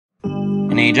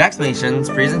an Ajaxmations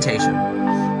presentation.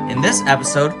 In this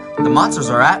episode, the monsters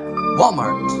are at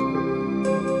Walmart.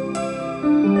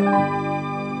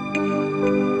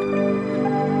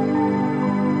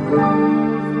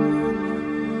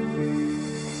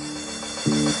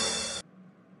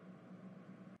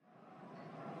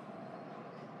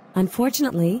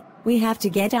 Unfortunately, we have to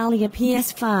get Ali a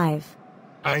PS5.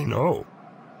 I know.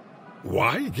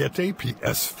 Why get a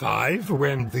PS5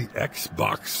 when the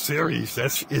Xbox Series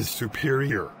S is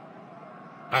superior?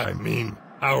 I mean,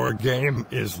 our game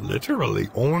is literally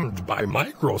owned by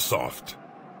Microsoft.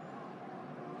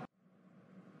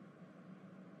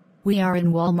 We are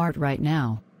in Walmart right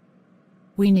now.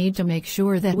 We need to make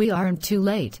sure that we aren't too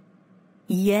late.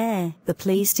 Yeah, the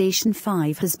PlayStation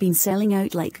 5 has been selling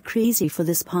out like crazy for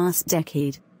this past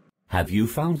decade. Have you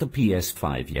found the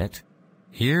PS5 yet?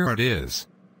 Here it is.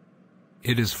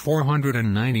 It is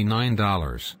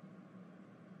 $499.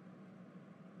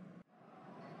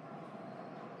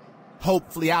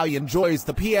 Hopefully Ali enjoys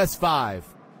the PS5.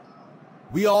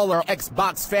 We all are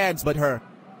Xbox fans but her.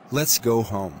 Let's go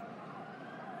home.